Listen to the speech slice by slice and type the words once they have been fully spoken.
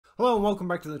Hello and welcome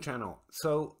back to the channel.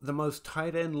 So the most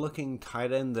tight end looking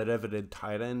tight end that ever did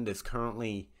tight end is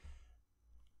currently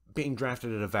being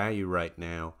drafted at a value right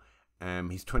now.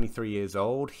 He's 23 years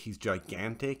old, he's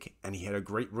gigantic, and he had a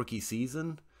great rookie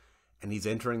season, and he's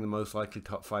entering the most likely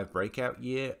top 5 breakout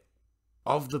year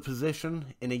of the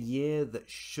position in a year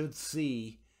that should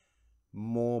see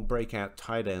more breakout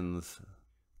tight ends.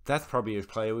 That's probably a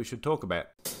player we should talk about.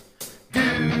 Do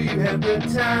you have the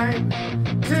time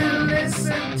to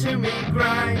listen to me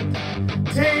grind?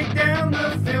 Take down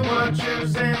the film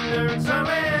watchers and nerds all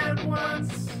at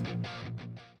once.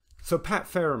 So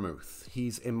Pat Freiermuth,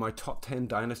 he's in my top 10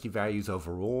 dynasty values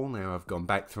overall. Now I've gone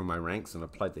back through my ranks and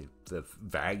applied the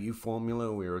value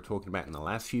formula we were talking about in the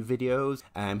last few videos.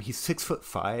 He's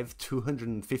 6'5",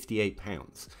 258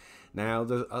 pounds. Now,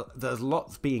 there's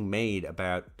lots being made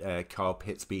about Kyle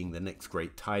Pitts being the next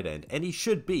great tight end, and he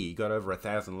should be. He got over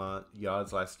 1,000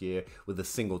 yards last year with a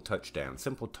single touchdown.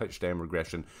 Simple touchdown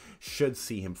regression should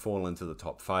see him fall into the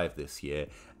top 5 this year,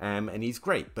 and he's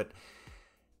great. But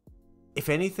if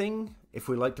anything, if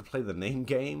we like to play the name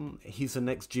game, he's the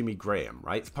next Jimmy Graham,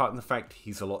 right? It's part of the fact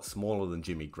he's a lot smaller than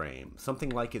Jimmy Graham.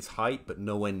 Something like his height, but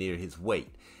nowhere near his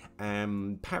weight.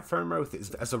 Pat Freiermuth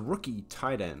is, as a rookie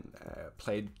tight end,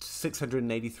 played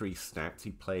 683 snaps.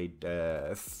 He played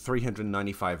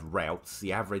 395 routes.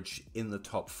 The average in the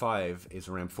top 5 is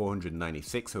around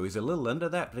 496, so he's a little under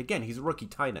that. But again, he's a rookie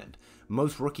tight end.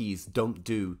 Most rookies don't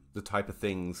do the type of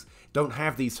things, don't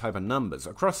have these type of numbers.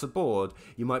 Across the board,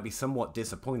 you might be somewhat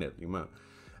disappointed. You might.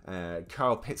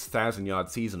 Kyle Pitts' 1,000-yard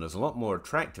season is a lot more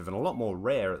attractive and a lot more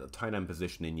rare at the tight end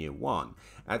position in year 1.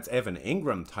 That's Evan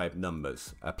Ingram type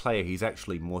numbers, a player he's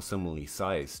actually more similarly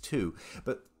sized to.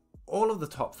 But all of the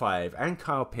top 5, and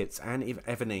Kyle Pitts and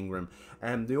Evan Ingram,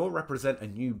 they all represent a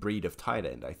new breed of tight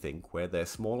end, I think, where they're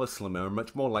smaller, slimmer, and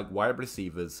much more like wide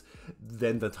receivers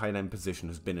than the tight end position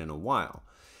has been in a while.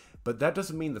 But that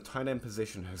doesn't mean the tight end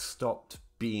position has stopped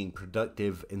being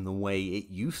productive in the way it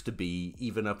used to be,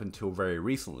 even up until very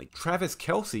recently. Travis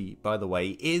Kelce, by the way,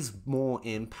 is more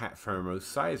in Pat Freiermuth's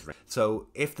size range. So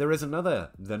if there is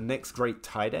the next great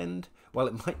tight end, well,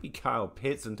 it might be Kyle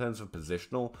Pitts in terms of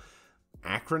positional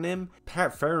acronym.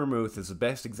 Pat Freiermuth is the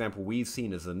best example we've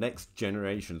seen as the next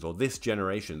generation's, or this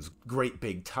generation's, great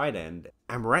big tight end,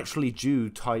 and we're actually due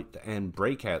tight end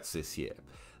breakouts this year.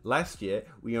 Last year,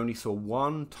 we only saw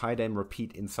 1 tight end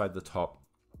repeat inside the top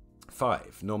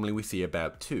 5. Normally we see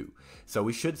about 2. So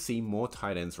we should see more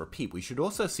tight ends repeat. We should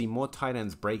also see more tight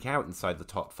ends break out inside the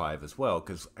top 5 as well,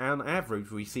 because on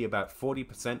average we see about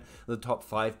 40% of the top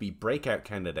 5 be breakout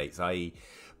candidates, i.e.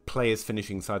 players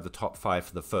finishing inside the top 5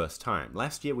 for the first time.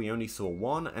 Last year we only saw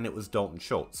 1, and it was Dalton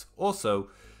Schultz. Also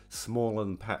smaller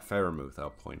than Pat Freiermuth, I'll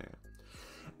point out.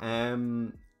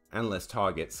 And less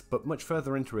targets, but much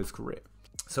further into his career.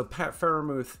 So Pat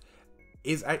Freiermuth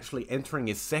is actually entering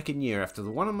his 2nd year after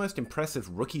one of the most impressive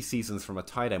rookie seasons from a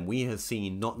tight end we have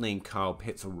seen, not named Kyle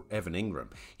Pitts or Evan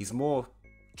Ingram. He's more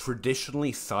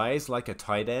traditionally sized like a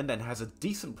tight end and has a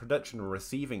decent production of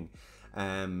receiving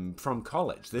from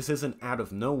college. This isn't out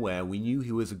of nowhere. We knew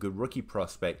he was a good rookie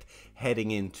prospect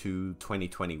heading into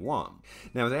 2021.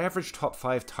 Now, the average top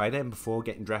 5 tight end before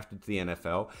getting drafted to the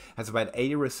NFL has about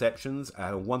 80 receptions,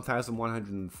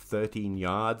 1,113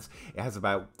 yards. It has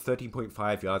about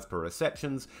 13.5 yards per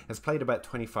receptions, has played about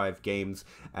 25 games,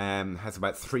 has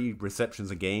about 3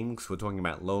 receptions a game, because we're talking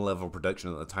about low-level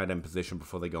production at the tight end position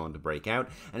before they go on to break out.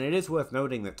 And it is worth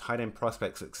noting that tight end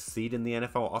prospects that succeed in the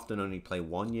NFL often only play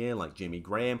 1 year, like Jimmy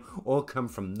Graham, or come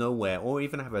from nowhere, or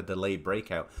even have a delayed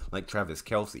breakout like Travis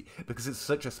Kelce, because it's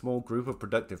such a small group of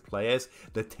productive players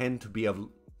that tends to be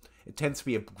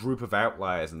a group of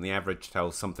outliers, and the average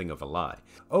tells something of a lie.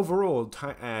 Overall,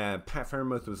 Pat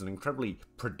Freiermuth was an incredibly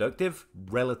productive,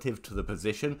 relative to the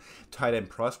position, tight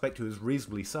end prospect who was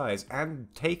reasonably sized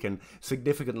and taken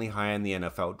significantly higher in the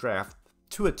NFL draft,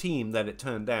 to a team that, it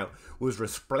turned out, was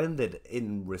resplendent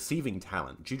in receiving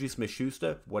talent. Juju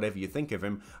Smith-Schuster, whatever you think of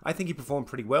him, I think he performed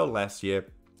pretty well last year.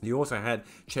 He also had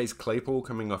Chase Claypool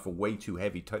coming off a way too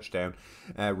heavy touchdown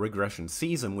regression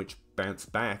season, which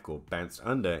bounced back, or bounced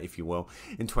under, if you will,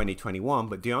 in 2021.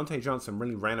 But Deontay Johnson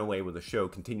really ran away with the show,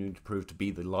 continuing to prove to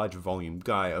be the larger volume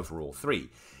guy over all 3.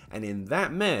 And in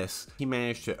that mess, he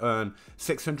managed to earn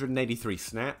 683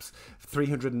 snaps,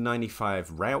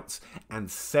 395 routes, and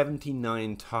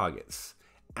 79 targets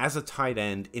as a tight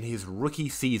end in his rookie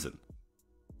season.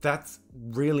 That's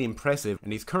really impressive,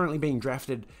 and he's currently being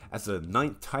drafted as the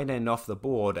 9th tight end off the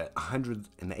board at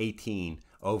 118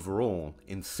 overall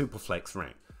in Superflex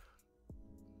rank.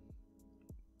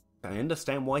 I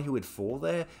understand why he would fall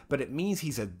there, but it means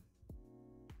he's a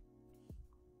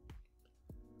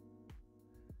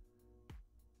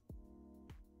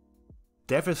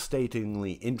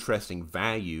devastatingly interesting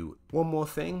value. One more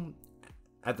thing.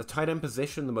 At the tight end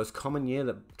position, the most common year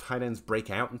that tight ends break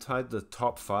out inside the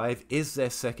top 5 is their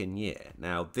second year.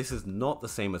 Now, this is not the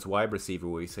same as wide receiver,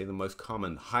 where we say the most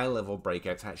common high-level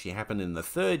breakouts actually happen in the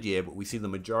third year, but we see the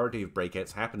majority of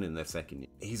breakouts happen in their second year.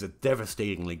 He's a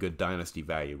devastatingly good dynasty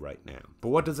value right now. But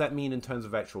what does that mean in terms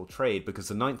of actual trade? Because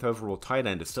the 9th overall tight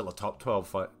end is still a top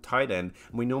 12 tight end,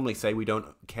 and we normally say we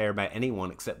don't care about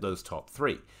anyone except those top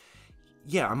 3.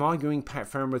 Yeah, I'm arguing Pat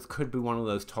Freiermuth could be one of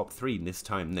those top 3 this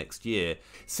time next year.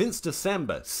 Since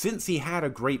December, since he had a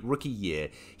great rookie year,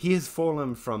 he has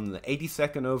fallen from the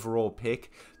 82nd overall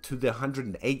pick to the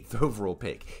 108th overall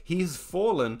pick. He has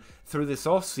fallen through this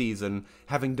offseason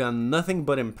having done nothing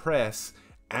but impress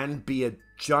and be a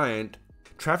giant.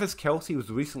 Travis Kelce was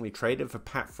recently traded for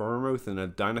Pat Freiermuth in a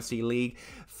dynasty league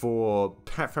for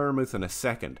Pat Freiermuth in a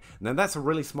second. Now that's a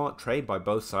really smart trade by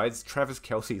both sides. Travis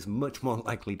Kelce is much more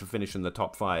likely to finish in the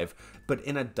top 5. But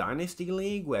in a dynasty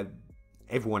league where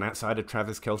everyone outside of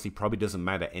Travis Kelce probably doesn't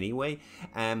matter anyway,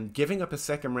 giving up a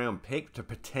second round pick to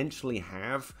potentially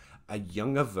have a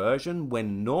younger version,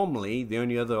 when normally the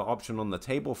only other option on the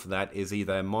table for that is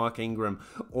either Mark Ingram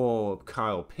or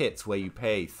Kyle Pitts, where you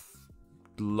pay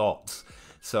lots.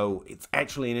 So it's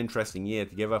actually an interesting year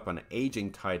to give up an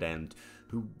aging tight end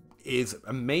who is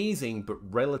amazing, but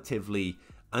relatively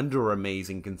under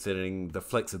amazing considering the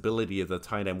flexibility of the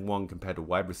tight end 1 compared to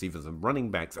wide receivers and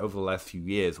running backs over the last few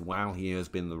years while he has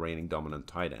been the reigning dominant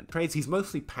tight end. Trades, he's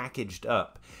mostly packaged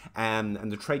up, and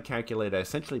the trade calculator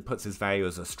essentially puts his value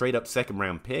as a straight up second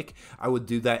round pick. I would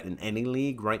do that in any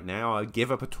league right now. I'd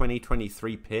give up a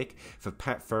 2023 pick for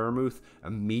Pat Freiermuth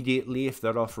immediately if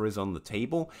that offer is on the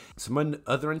table. Some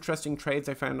other interesting trades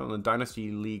I found on the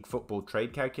Dynasty League football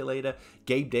trade calculator: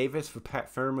 Gabe Davis for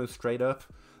Pat Freiermuth straight up.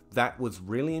 That was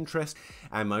really interesting.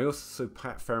 I also,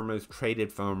 Pat Freiermuth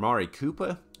traded for Amari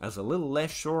Cooper. I was a little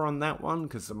less sure on that one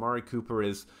because Amari Cooper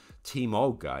is team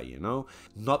old guy, you know?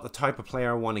 Not the type of player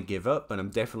I want to give up, but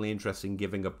I'm definitely interested in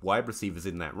giving up wide receivers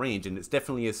in that range, and it's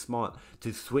definitely as smart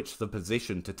to switch the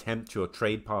position to tempt your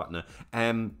trade partner.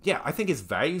 Yeah, I think his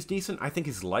value's decent. I think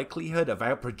his likelihood of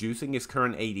outproducing his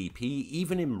current ADP,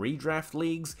 even in redraft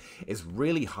leagues, is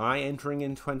really high entering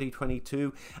in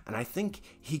 2022, and I think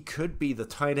he could be the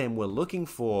tight end we're looking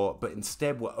for, but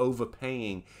instead we're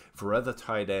overpaying for other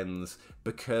tight ends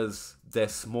because they're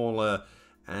smaller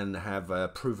and have a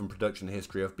proven production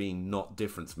history of being not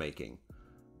difference making.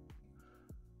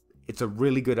 It's a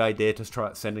really good idea to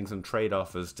start sending some trade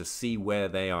offers to see where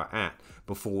they are at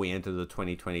before we enter the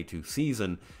 2022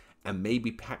 season, and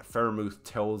maybe Pat Freiermuth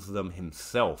tells them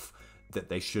himself that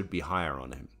they should be higher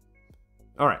on him.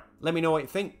 Alright, let me know what you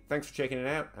think. Thanks for checking it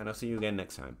out, and I'll see you again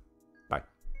next time. Bye.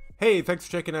 Hey, thanks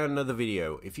for checking out another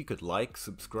video. If you could like,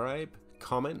 subscribe,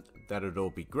 comment, that'd all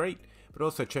be great. But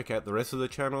also check out the rest of the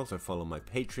channels. I follow my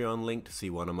Patreon link to see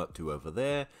what I'm up to over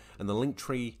there. And the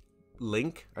Linktree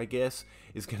link, I guess,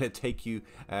 is going to take you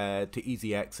to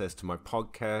easy access to my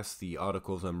podcast, the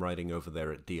articles I'm writing over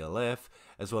there at DLF,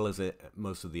 as well as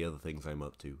most of the other things I'm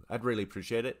up to. I'd really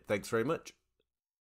appreciate it. Thanks very much.